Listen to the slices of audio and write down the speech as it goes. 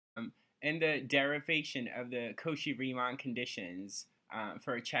In the derivation of the Cauchy-Riemann conditions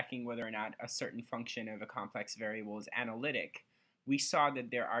for checking whether or not a certain function of a complex variable is analytic, we saw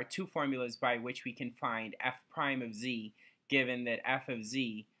that there are two formulas by which we can find f prime of z, given that f of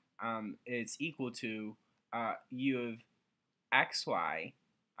z is equal to u of xy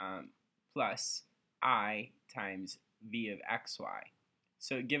plus I times v of xy.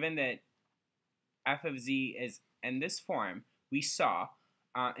 So given that f of z is in this form, we saw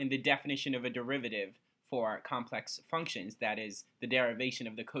in the definition of a derivative for complex functions, that is the derivation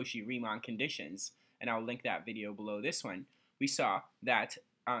of the Cauchy-Riemann conditions, and I'll link that video below this one, we saw that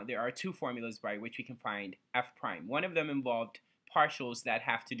there are two formulas by which we can find f prime. One of them involved partials that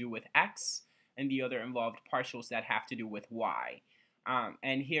have to do with x, and the other involved partials that have to do with y.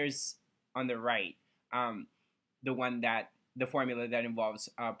 And here's on the right the formula that involves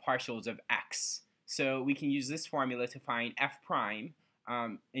partials of x. So we can use this formula to find f prime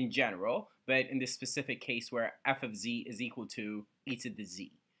in general, but in this specific case where f of z is equal to e to the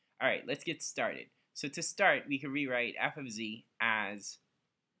z. Alright, let's get started. So to start, we can rewrite f of z as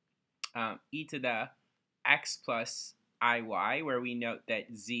e to the x plus iy, where we note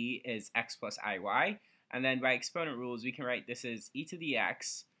that z is x plus iy. And then by exponent rules, we can write this as e to the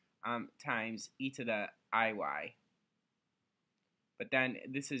x times e to the iy. But then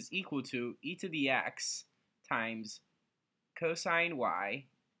this is equal to e to the x times cosine y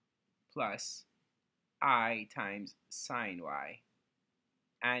plus I times sine y.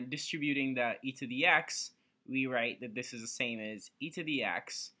 And distributing the e to the x, we write that this is the same as e to the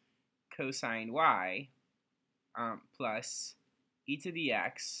x cosine y plus e to the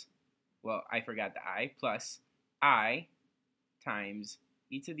x, well, I forgot the I, plus I times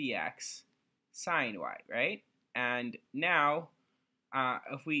e to the x sine y, right? And now,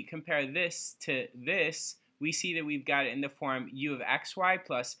 if we compare this to this, we see that we've got it in the form u of xy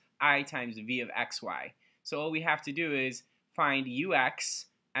plus I times v of xy. So all we have to do is find ux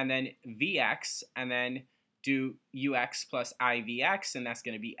and then vx and then do ux plus I vx, and that's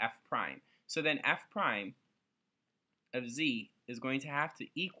going to be f prime. So then f prime of z is going to have to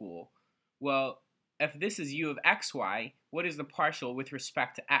equal, well, if this is u of xy, what is the partial with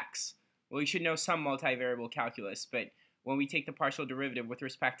respect to x? Well, you should know some multivariable calculus, but when we take the partial derivative with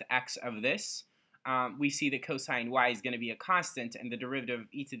respect to x of this, we see that cosine y is going to be a constant, and the derivative of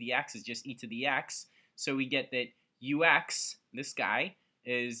e to the x is just e to the x. So we get that ux, this guy,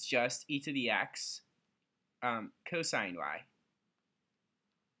 is just e to the x cosine y.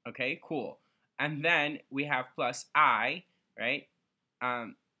 Okay, cool. And then we have plus I, right?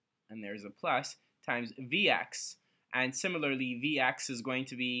 And there's a plus, times vx. And similarly, vx is going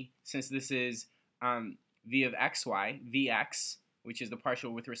to be, since this is v of xy, vx, which is the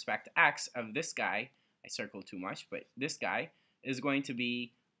partial with respect to x of this guy, I circled too much, but this guy is going to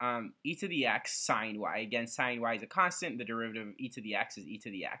be e to the x sine y. Again, sine y is a constant. The derivative of e to the x is e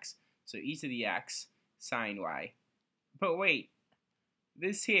to the x. So e to the x sine y. But wait,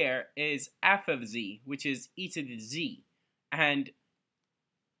 this here is f of z, which is e to the z. And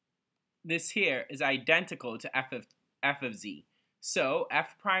this here is identical to f of z. So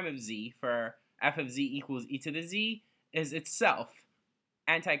f prime of z for f of z equals e to the z is itself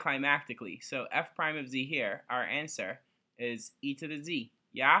anticlimactically. So f prime of z here, our answer, is e to the z.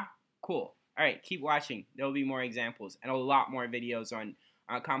 Yeah? Cool. Alright, keep watching. There will be more examples and a lot more videos on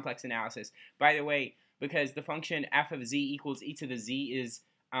complex analysis. By the way, because the function f of z equals e to the z is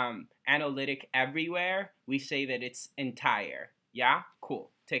analytic everywhere, we say that it's entire. Yeah?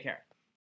 Cool. Take care.